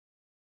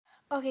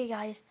Okay,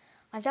 guys,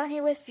 I'm down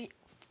here with...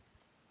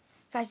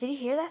 Guys, did you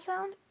hear that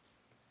sound?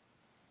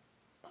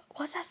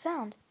 What's that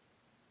sound?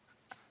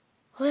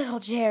 Little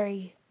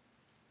Jerry.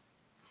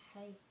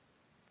 Hey.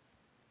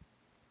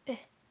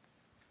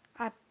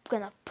 I'm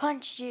gonna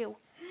punch you.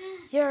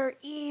 You're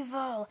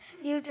evil.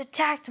 You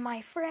attacked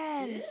my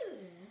friends. Ew.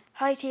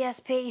 Hi,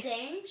 TSP.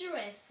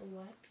 Dangerous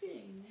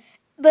weapon.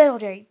 Little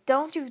Jerry,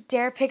 don't you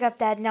dare pick up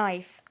that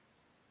knife.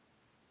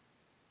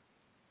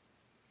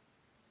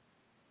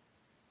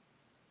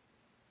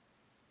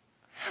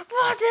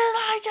 What did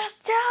I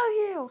just tell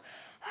you?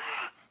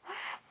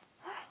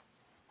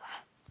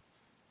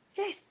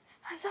 Jeez,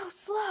 I'm so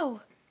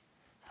slow.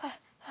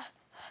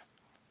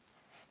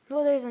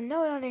 Well, there's a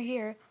note under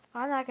here.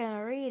 I'm not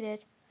gonna read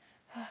it.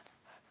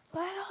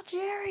 Little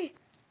Jerry.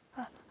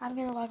 I'm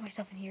gonna lock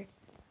myself in here.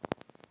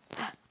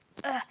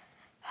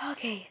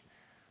 Okay.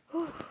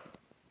 Whew.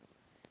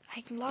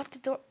 I can lock the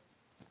door.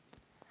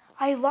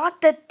 I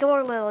locked the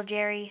door, little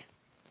Jerry.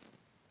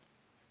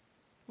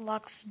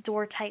 Locks the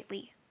door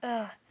tightly.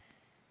 And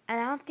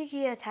I don't think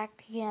he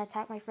can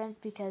attack my friends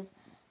because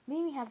me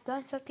and me have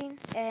done something,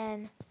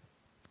 and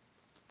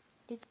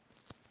he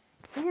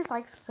just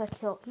likes to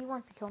kill. He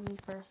wants to kill me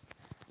first.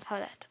 How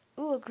that?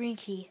 Ooh, a green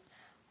key.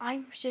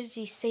 I'm sure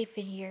he's safe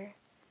in here.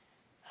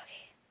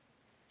 Okay.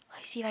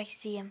 Let's see if I can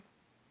see him.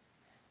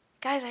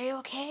 Guys, are you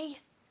okay?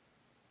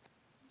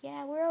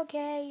 Yeah, we're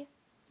okay.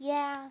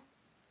 Yeah.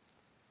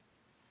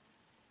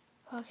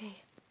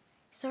 Okay.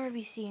 He's nowhere to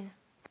be seen.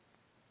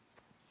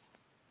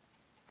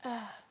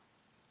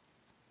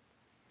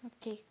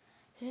 Okay.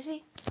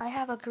 Sissy, I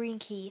have a green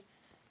key.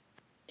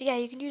 Yeah,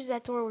 you can use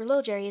that door where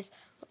Little Jerry is.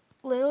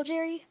 Little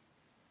Jerry?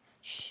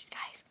 Shh,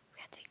 guys, we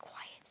have to be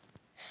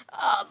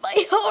quiet.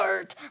 My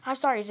heart! I'm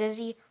sorry,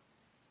 Zizzy.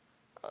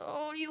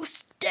 Oh, you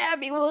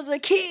stabbed me with a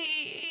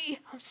key!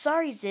 I'm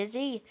sorry,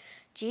 Zizzy.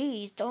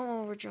 Jeez, don't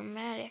over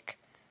dramatic.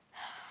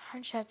 I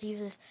just have to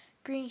use this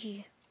green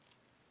key.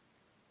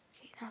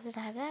 Okay, now since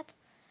I have that,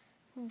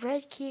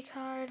 red key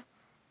card,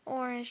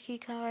 orange key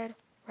card,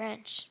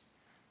 wrench.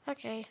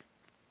 Okay.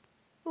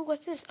 Ooh,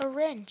 what's this? A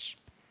wrench.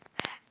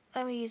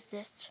 Let me use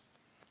this.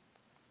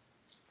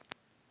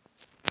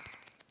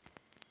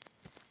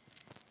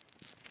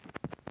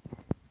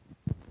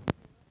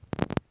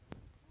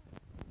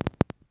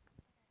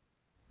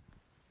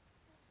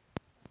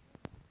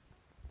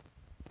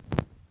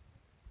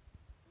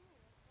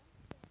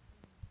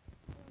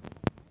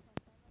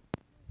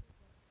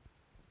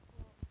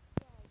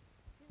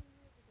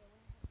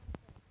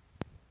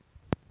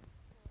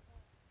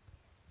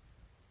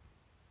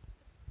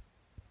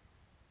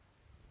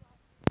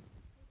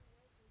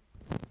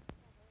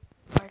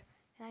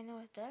 And I know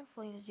what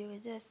definitely to do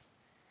with this.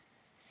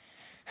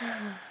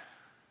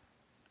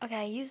 Okay,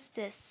 I used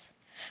this.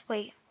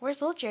 Wait,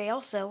 where's Little Jerry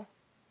also?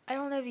 I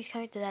don't know if he's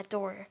coming to that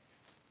door.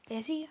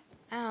 Is he?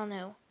 I don't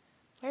know.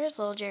 Where's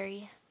Little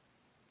Jerry?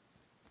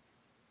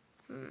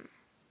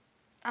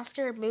 I'm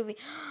scared of moving.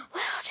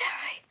 Little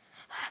Jerry!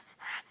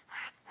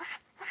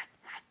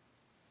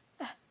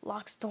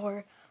 Locks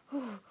door.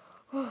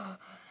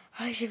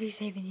 I should be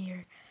safe in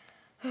here.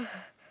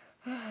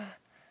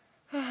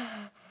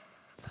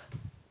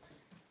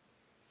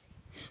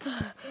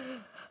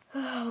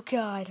 Oh,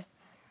 God.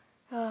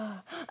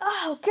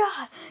 Oh,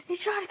 God!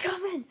 He's trying to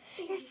come in!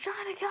 He's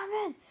trying to come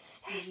in!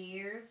 Here's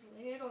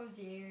little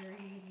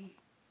Jerry.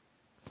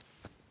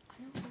 I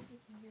don't think he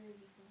can hear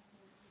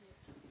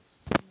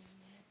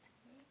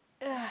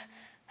me.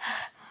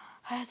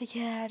 I have to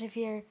get out of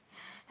here.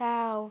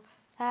 Ow.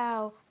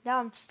 Ow. Now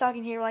I'm stuck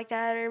in here like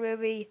that other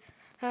movie.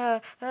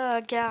 Oh,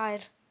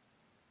 God.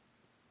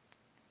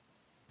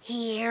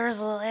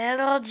 Here's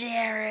little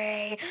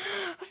Jerry.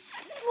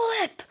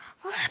 Flip.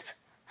 Flip.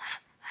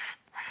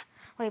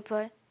 Wait,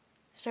 but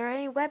is there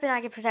any weapon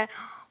I can protect?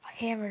 A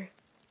hammer.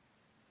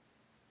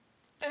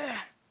 Dang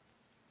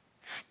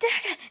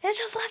it! It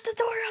just left the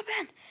door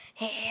open.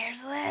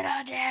 Here's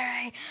little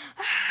Jerry.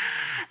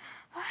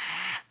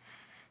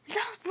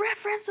 Don't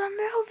reference a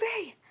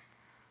movie.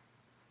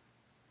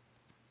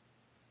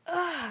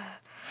 Ow!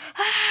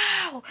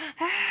 Ow!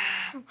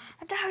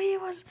 I thought he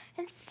was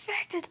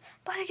infected,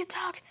 but he can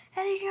talk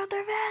and he can go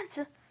through vents.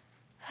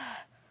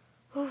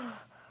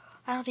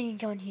 I don't think he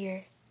can go in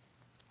here.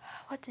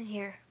 What's in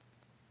here?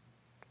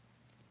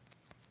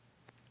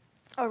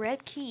 A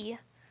red key.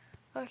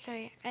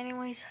 Okay,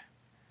 anyways,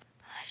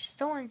 I just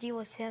don't want to deal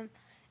with him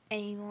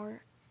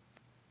anymore.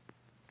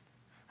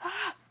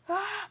 I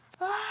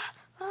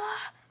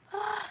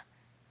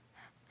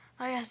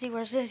gotta see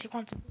where this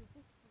wants to be.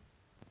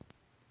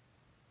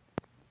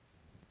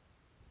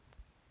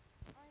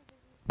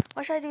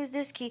 What should I do with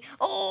this key?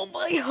 Oh,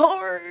 my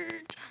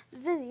heart!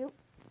 Zizzy.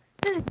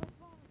 Zizzy.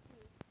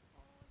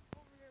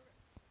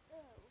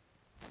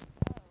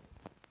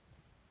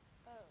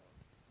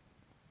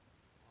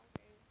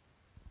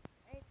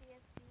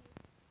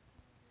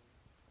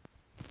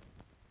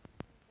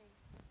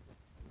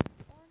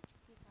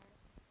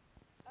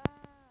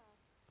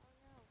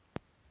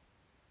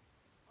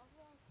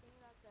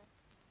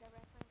 The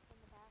reference from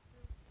the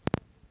bathroom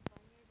is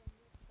funnier than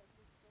this, but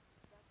this just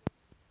Doggys.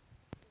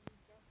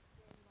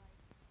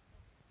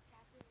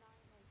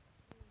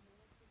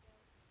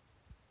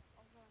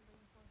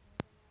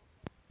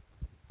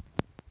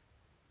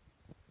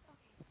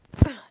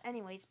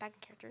 Anyways, back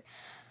in character.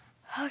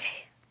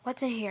 Okay,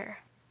 what's in here?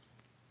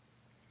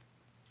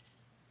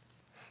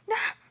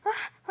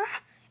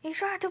 He's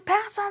trying to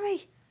pounce on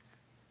me.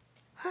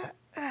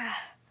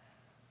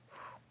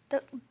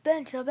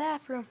 Been to the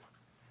bathroom.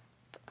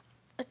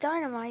 A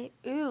dynamite.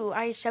 Ooh,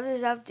 I shoved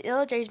this up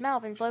Little Jerry's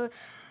mouth and blew.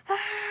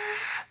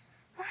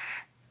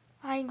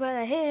 I'm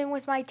gonna hit him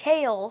with my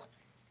tail.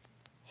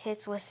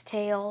 Hits with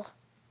tail.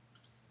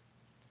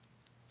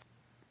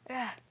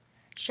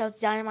 Shoves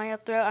dynamite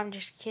up throat. I'm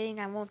just kidding.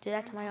 I won't do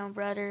that to my own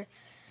brother.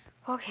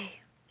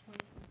 Okay.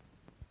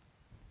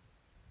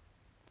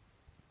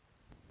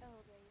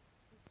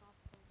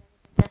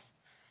 Yes.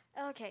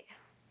 Okay.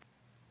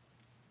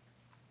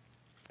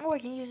 Oh, I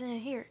can use it in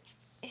here.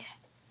 Yeah.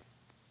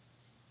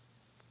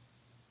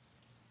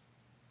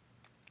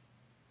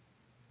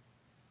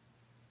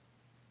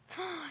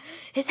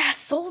 Is that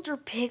soldier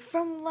pig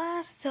from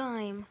last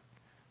time?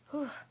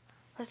 Whew.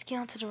 Let's get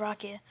onto the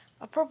rocket.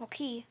 A purple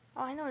key.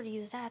 Oh, I know how to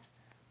use that.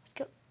 Let's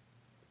go.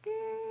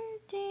 Ding,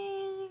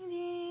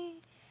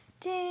 ding,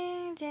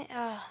 ding, ding.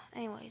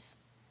 Anyways.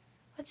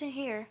 What's in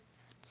here?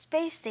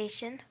 Space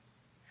station.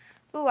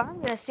 Ooh,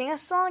 I'm gonna sing a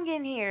song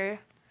in here.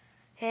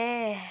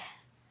 Hey.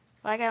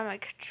 I got my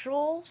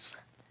controls.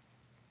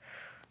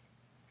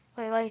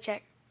 Wait, let me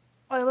check.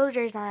 Oh, Little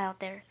Jerry's not out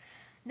there.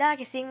 Now I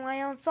can sing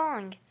my own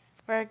song.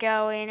 We're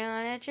going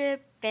on a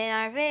trip in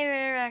our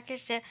favorite rocket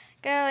ship,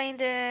 going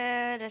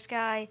through the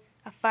sky.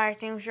 A fire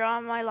extinguisher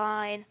on my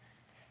line.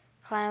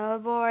 Climb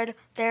aboard.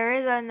 There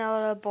is a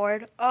note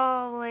aboard.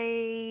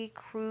 Ollie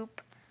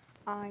croup.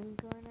 I'm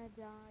gonna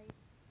die.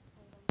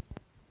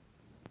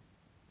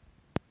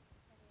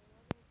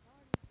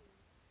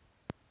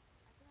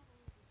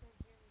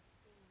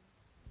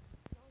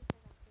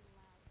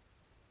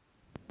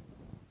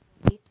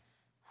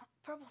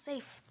 Purple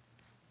safe.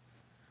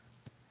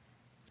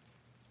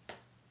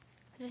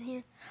 What's in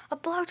here? A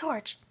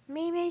blowtorch.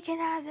 Mimi can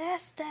have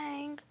this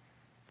thing.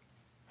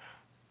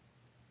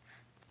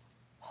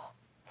 Oh,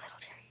 Little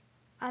Jerry.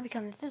 I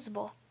become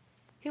invisible.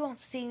 He won't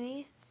see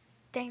me.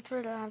 Thanks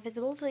for the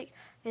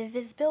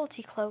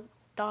invisibility cloak,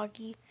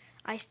 Doggy.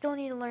 I still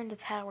need to learn the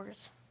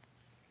powers.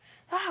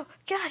 Oh,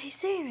 God, he's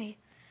seeing me.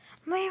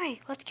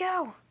 Mimi, let's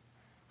go.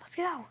 Let's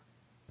go.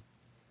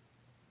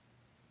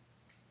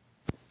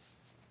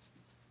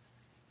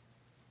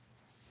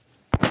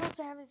 I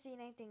also haven't seen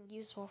anything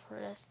useful for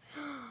this.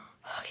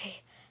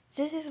 Okay,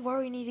 this is where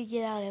we need to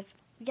get out of.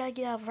 We gotta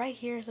get out of right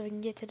here so we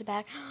can get to the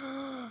back.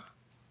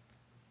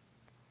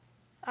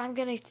 I'm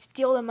gonna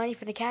steal the money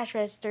from the cash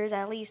registers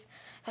at least.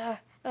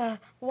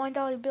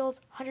 $1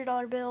 bills,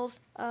 $100 bills.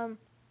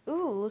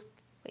 Ooh,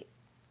 wait.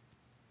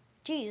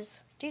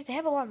 Jeez, they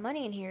have a lot of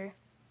money in here.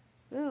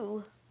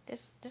 Ooh,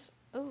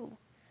 ooh.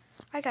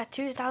 I got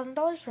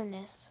 $2,000 from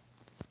this.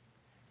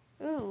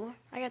 Ooh,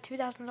 I got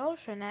 $2,000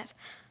 from that.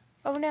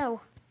 Oh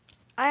no,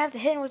 I have to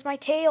hit him with my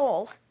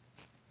tail.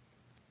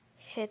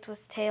 Hit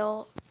with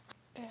tail.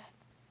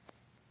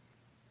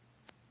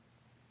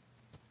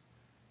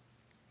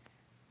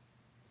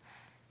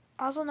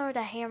 I also know where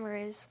that hammer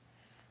is.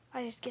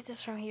 I just get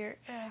this from here.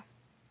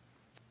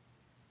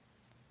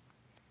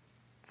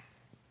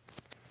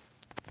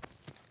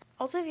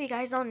 Also, if you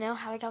guys don't know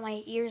how I got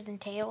my ears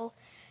and tail,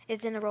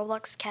 it's in the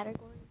Roblox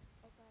category.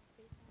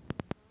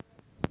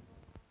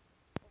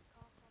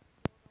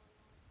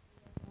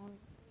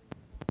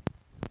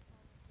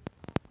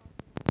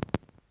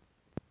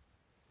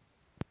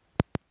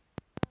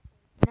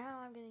 Now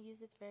I'm gonna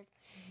use it for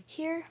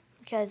here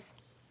because,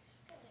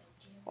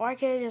 or I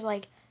could just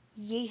like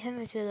yeet him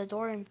into the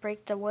door and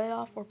break the wood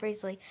off, or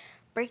basically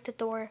break the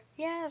door.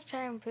 Yeah, that's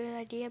kind of a good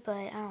idea, but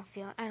I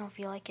don't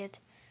feel like it.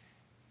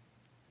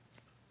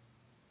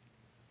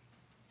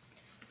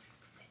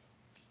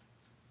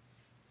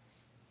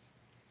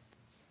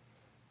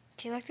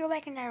 Okay, let's go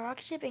back in that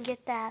rocket ship and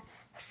get that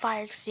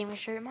fire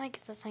extinguisher. It might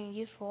get us something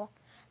useful.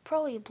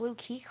 Probably a blue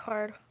key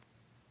card.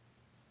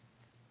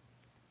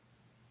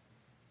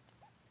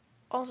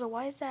 Also,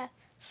 why is that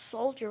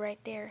soldier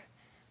right there?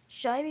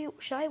 Should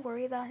I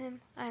worry about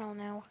him? I don't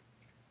know.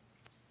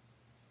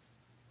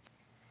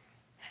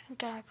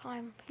 Gotta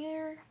climb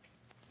here.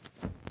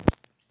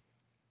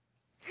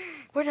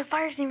 Where'd the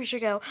fire extinguisher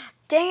go?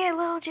 Dang it,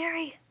 Little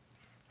Jerry!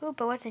 Ooh,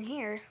 but what's in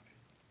here?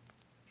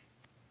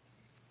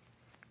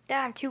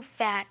 I'm too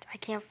fat. I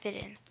can't fit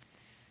in.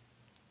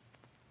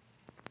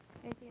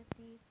 I can't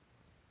see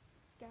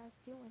what guys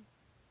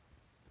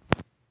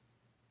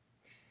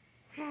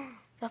doing.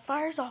 The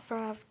fire's off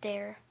from up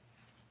there.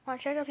 Well, I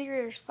checked up here,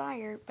 there's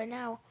fire, but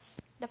now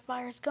the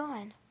fire's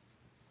gone.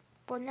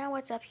 But now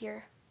what's up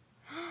here?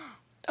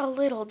 A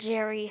Little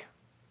Jerry.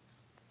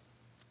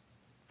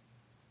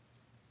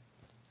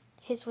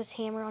 His was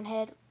hammer on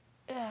head.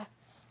 Ugh.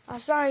 I'm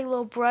sorry,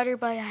 little brother,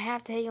 but I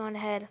have to hit you on the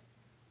head.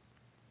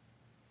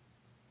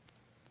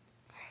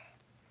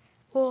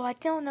 Well, I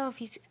don't know if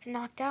he's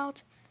knocked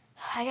out.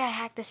 I gotta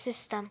hack the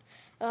system.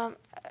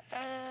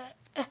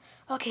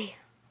 Okay.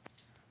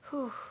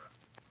 Whew.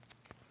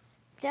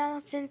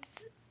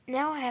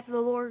 Now I have to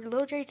lure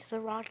Little Jerry to the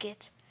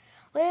rocket.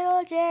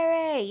 Little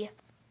Jerry!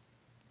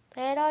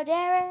 Little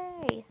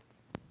Jerry!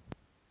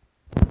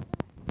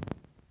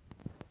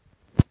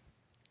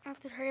 I have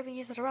to hurry up and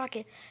use the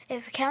rocket.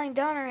 It's counting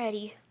down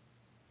already.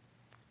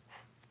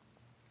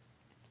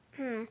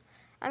 I'm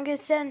gonna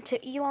send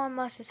to Elon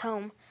Musk's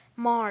home,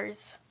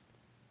 Mars.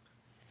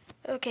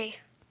 Okay,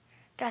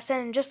 gotta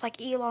send him just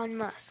like Elon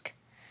Musk.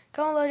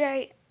 Come on, little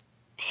Jerry.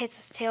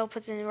 Hits his tail,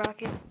 puts it in the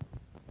rocket.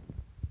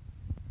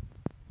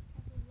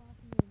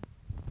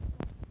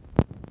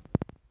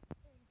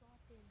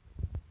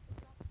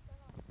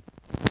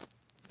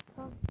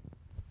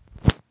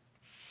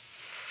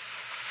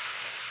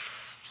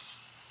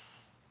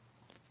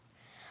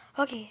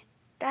 Okay,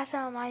 that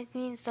sound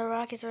means the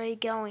rocket's already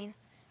going.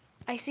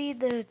 I see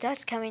the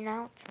dust coming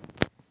out.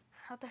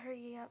 Have to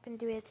hurry up and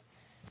do it.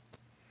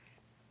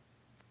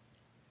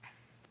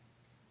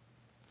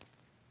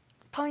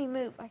 Pony,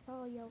 move. I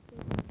saw a yellow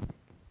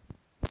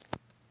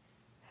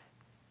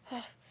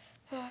face.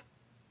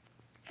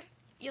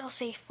 You'll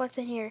safe. What's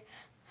in here?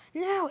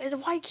 No, it's a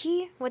white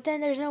key. But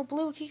then there's no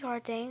blue key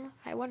card thing.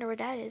 I wonder what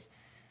that is.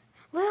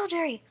 Little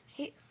Jerry,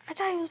 I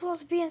thought he was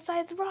supposed to be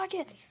inside the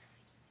rocket.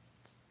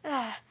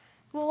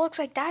 Well, looks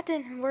like that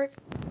didn't work.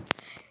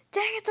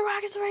 Dang it, the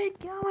rocket's already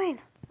going.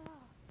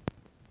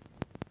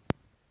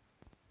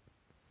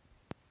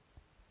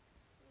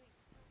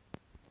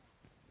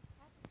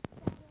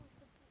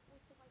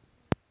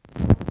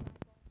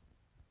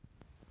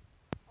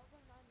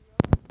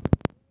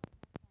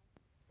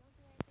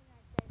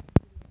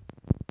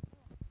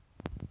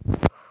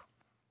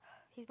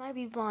 He might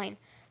be blind,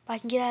 but I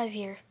can get out of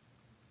here.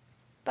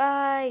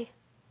 Bye.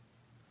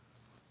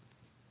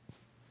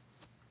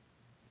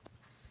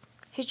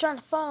 He's trying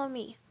to follow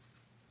me.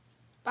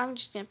 I'm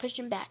just going to push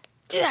him back.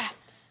 Ugh.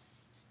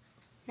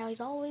 Now he's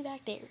all the way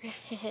back there.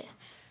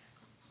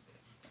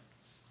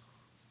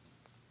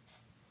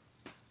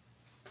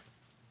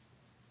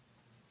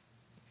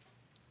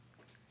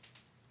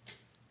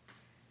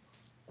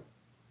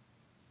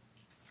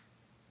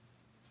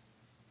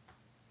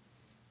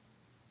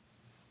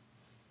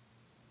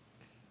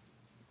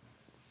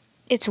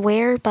 It's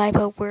where, but I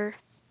put where.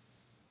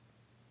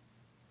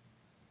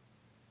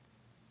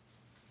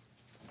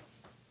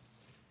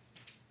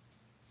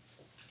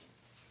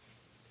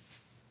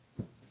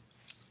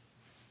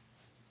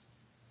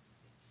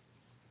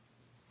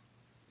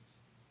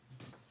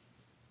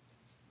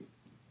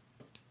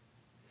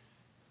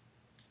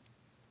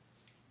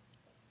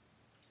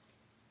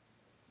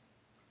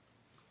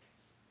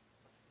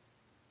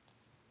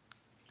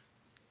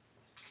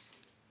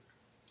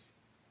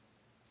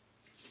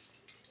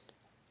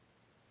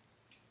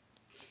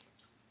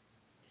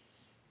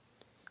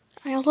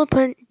 I also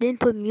didn't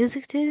put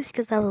music to this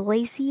because I was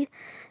lazy.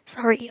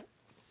 Sorry.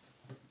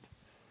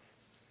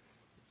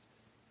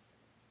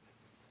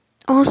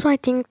 Also, I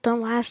think the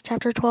last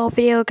chapter 12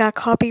 video got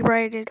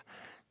copyrighted,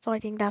 so I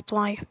think that's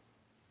why.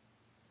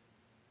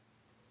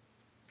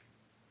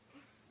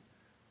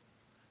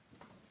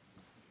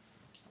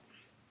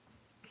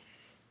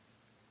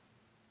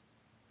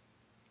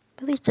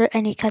 At least there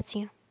any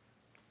cutscene.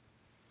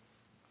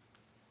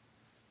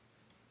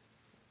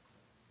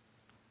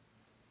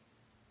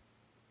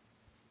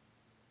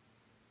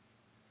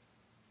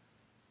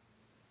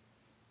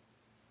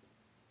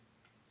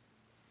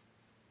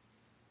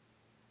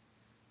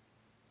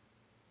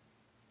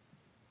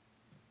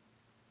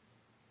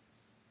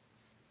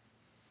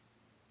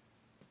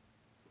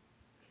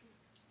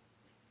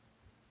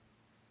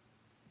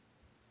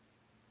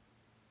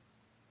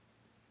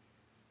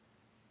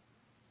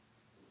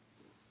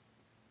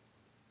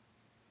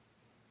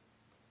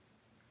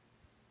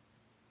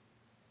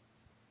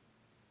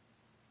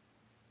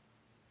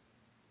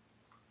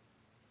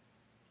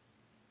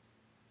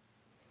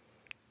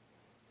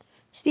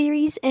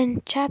 Series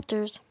and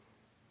chapters.